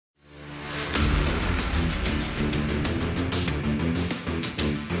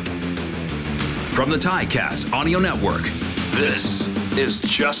From the Ticats Audio Network, this is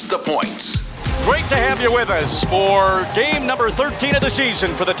Just the Points. Great to have you with us for game number 13 of the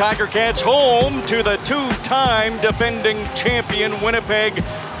season for the Tiger Cats, home to the two-time defending champion Winnipeg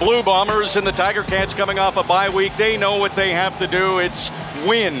Blue Bombers. And the Tiger Cats coming off a bye week. They know what they have to do. It's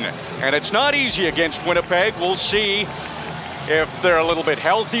win. And it's not easy against Winnipeg. We'll see if they're a little bit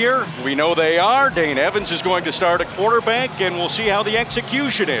healthier. We know they are. Dane Evans is going to start at quarterback, and we'll see how the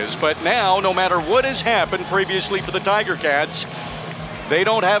execution is. But now, no matter what has happened previously for the Tiger Cats, they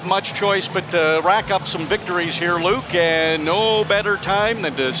don't have much choice but to rack up some victories here, Luke, and no better time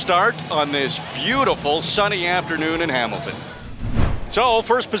than to start on this beautiful sunny afternoon in Hamilton. So,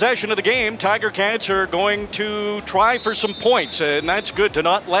 first possession of the game, Tiger Cats are going to try for some points, and that's good to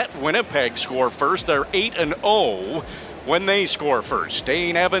not let Winnipeg score first. They're 8-0 when they score first.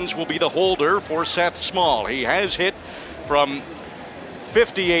 Dane Evans will be the holder for Seth Small. He has hit from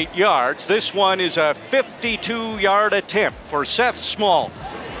 58 yards. This one is a 52-yard attempt for Seth Small.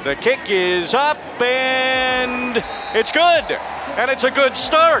 The kick is up and it's good. And it's a good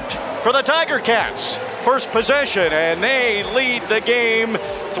start for the Tiger Cats. First possession, and they lead the game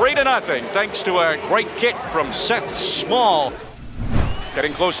 3-0 thanks to a great kick from Seth Small.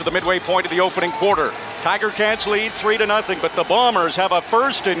 Getting close to the midway point of the opening quarter. Tiger Cats lead 3-0, but the Bombers have a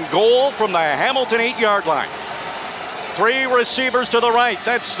first and goal from the Hamilton 8-yard line. Three receivers to the right.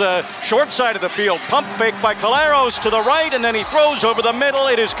 That's the short side of the field. Pump fake by Caleros to the right, and then he throws over the middle.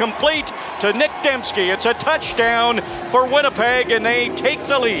 It is complete to Nick Dembski. It's a touchdown for Winnipeg, and they take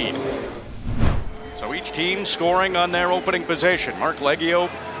the lead. So each team scoring on their opening possession. Mark Leggio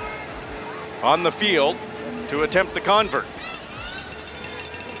on the field to attempt the convert.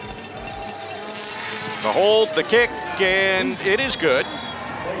 The hold, the kick, and it is good.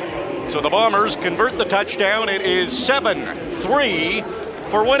 So the Bombers convert the touchdown. It is 7-3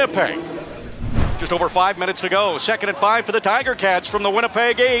 for Winnipeg. Just over 5 minutes to go. 2nd and 5 for the Tiger Cats from the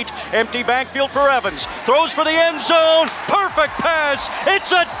Winnipeg 8. Empty backfield for Evans. Throws for the end zone. Perfect pass.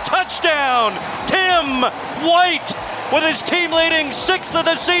 It's a touchdown. Tim White with his team leading 6th of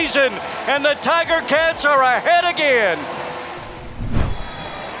the season. And the Tiger Cats are ahead again.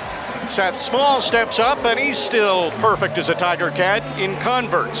 Seth Small steps up, and he's still perfect as a Tiger Cat in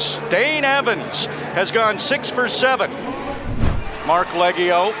converts. Dane Evans has gone 6 for 7. Mark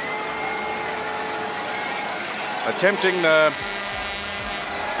Leggio attempting the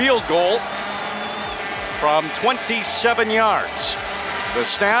field goal from 27 yards. The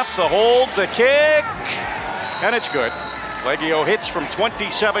snap, the hold, the kick, and it's good. Leggio hits from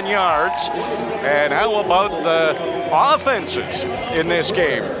 27 yards. And how about the offenses in this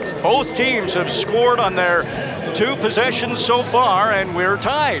game? Both teams have scored on their 2 possessions so far, and we're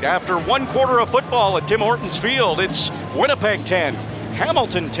tied after 1 quarter of football at Tim Hortons Field. It's Winnipeg 10,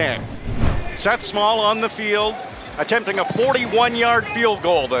 Hamilton 10. Seth Small on the field, attempting a 41-yard field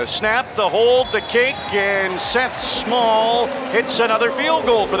goal. The snap, the hold, the kick, and Seth Small hits another field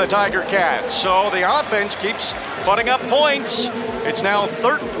goal for the Tiger Cats. So the offense keeps putting up points. It's now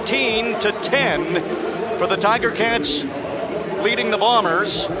 13-10 for the Tiger Cats, leading the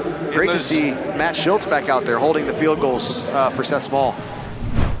Bombers. Great to see Matt Schultz back out there holding the field goals for Seth Small.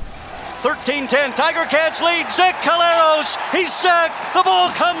 13-10, Tiger Cats lead. Zach Caleros, he's sacked. The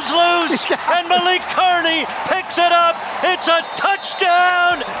ball comes loose, and Malik Carney picks it up. It's a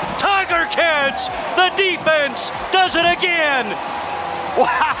touchdown. Tiger Cats, the defense does it again.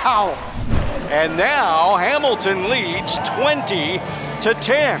 Wow. And now Hamilton leads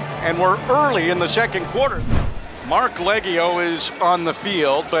 20-10, and we're early in the second quarter. Mark Leggio is on the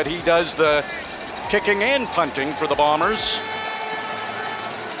field, but he does the kicking and punting for the Bombers.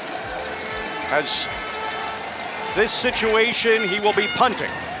 As this situation, he will be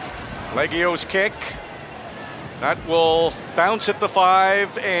punting. Leggio's kick, that will bounce at the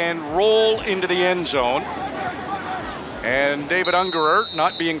 5 and roll into the end zone. And David Ungerer,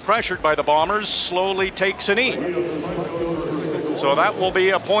 not being pressured by the Bombers, slowly takes a knee. So that will be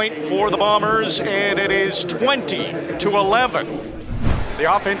a point for the Bombers, and it is 20-11. The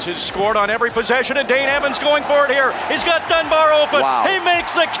offense has scored on every possession, and Dane Evans going for it here. He's got Dunbar open. Wow. He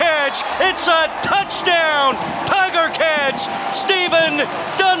makes the catch. It's a touchdown. Tiger Cats, Stephen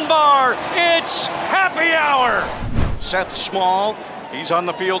Dunbar. It's happy hour. Seth Small, he's on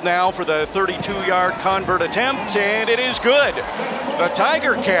the field now for the 32-yard convert attempt, and it is good. The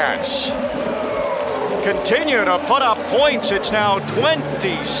Tiger Cats continue to put up points. It's now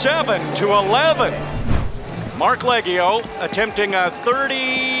 27-11. Mark Leggio attempting a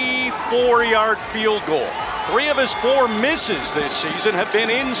 34-yard field goal. 3 of his 4 misses this season have been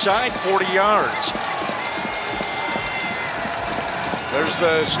inside 40 yards. There's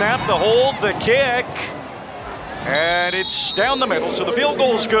the snap, the hold, the kick. And it's down the middle, so the field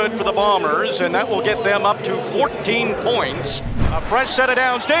goal's good for the Bombers, and that will get them up to 14 points. A fresh set of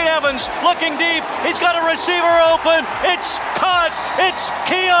downs. Dane Evans looking deep. He's got a receiver open. It's caught. It's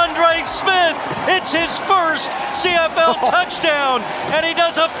Keandre Smith. It's his first CFL touchdown, and he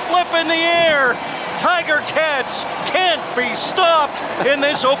does a flip in the air. Tiger Cats can't be stopped in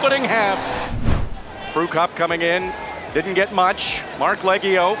this opening half. Prukop coming in. Didn't get much. Mark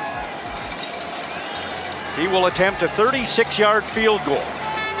Leggio. He will attempt a 36-yard field goal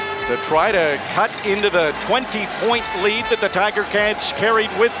to try to cut into the 20-point lead that the Tiger Cats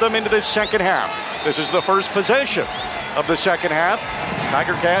carried with them into this second half. This is the first possession of the second half.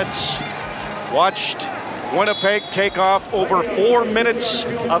 Tiger Cats watched Winnipeg take off over 4 minutes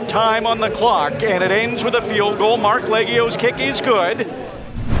of time on the clock, and it ends with a field goal. Mark Leggio's kick is good.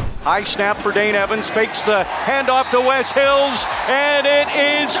 High snap for Dane Evans, fakes the handoff to Wes Hills, and it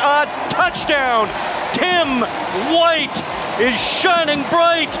is a touchdown. Tim White is shining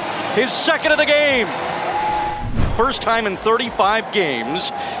bright, his second of the game. First time in 35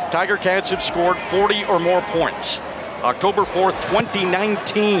 games, Tiger Cats have scored 40 or more points. October 4th,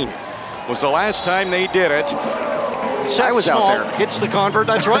 2019 was the last time they did it. Seth I was Small out there. hits the convert.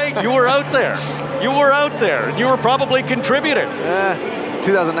 That's right, you were out there. You were out there, and you were probably contributing.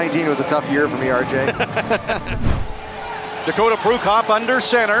 2019 was a tough year for me, RJ. Dakota Prukop under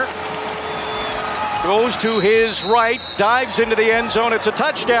center. Goes to his right, dives into the end zone. It's a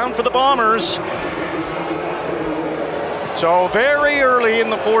touchdown for the Bombers. So very early in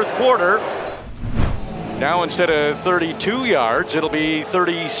the fourth quarter. Now instead of 32 yards, it'll be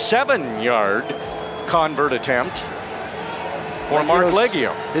 37-yard convert attempt for Mark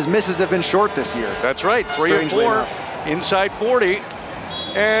Leggio. His misses have been short this year. That's right, 3 of 4 inside 40.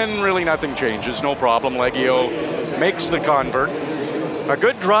 And really nothing changes, no problem. Leggio makes the convert. A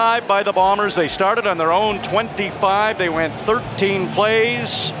good drive by the Bombers. They started on their own 25. They went 13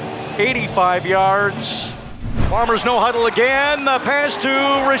 plays, 85 yards. Bombers no huddle again. The pass to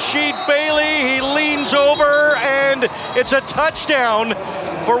Rasheed Bailey. He leans over, and it's a touchdown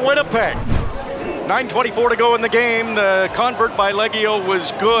for Winnipeg. 9:24 to go in the game. The convert by Leggio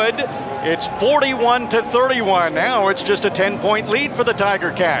was good. It's 41-31. Now it's just a 10-point lead for the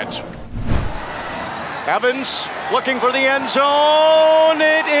Tiger Cats. Evans looking for the end zone.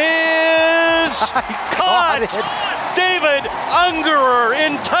 It is caught. David Ungerer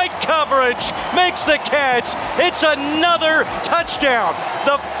in tight coverage makes the catch. It's another touchdown.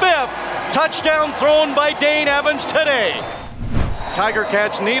 The 5th touchdown thrown by Dane Evans today. Tiger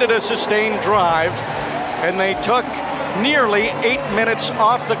Cats needed a sustained drive, and they took nearly 8 minutes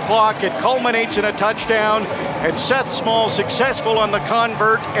off the clock. It culminates in a touchdown, and Seth Small successful on the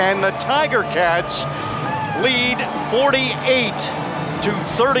convert, and the Tiger Cats lead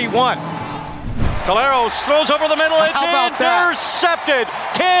 48-31. Caleros throws over the middle. It's intercepted.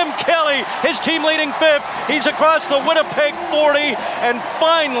 Cam Kelly, his team leading 5th. He's across the Winnipeg 40 and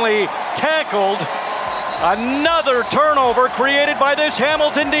finally tackled. Another turnover created by this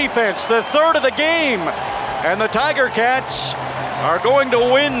Hamilton defense, the 3rd of the game. And the Tiger Cats are going to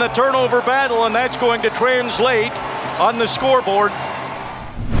win the turnover battle, and that's going to translate on the scoreboard.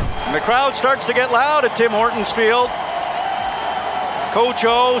 And the crowd starts to get loud at Tim Hortons Field. Coach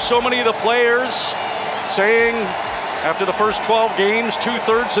O, so many of the players saying after the first 12 games,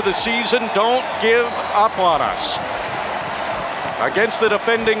 2/3 of the season, don't give up on us. Against the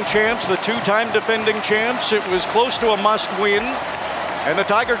defending champs, the 2-time defending champs, it was close to a must-win. And the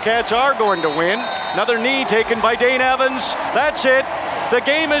Tiger Cats are going to win. Another knee taken by Dane Evans. That's it. The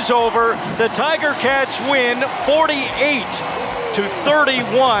game is over. The Tiger Cats win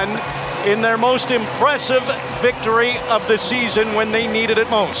 48-31 in their most impressive victory of the season when they needed it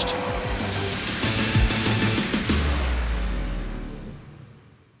most.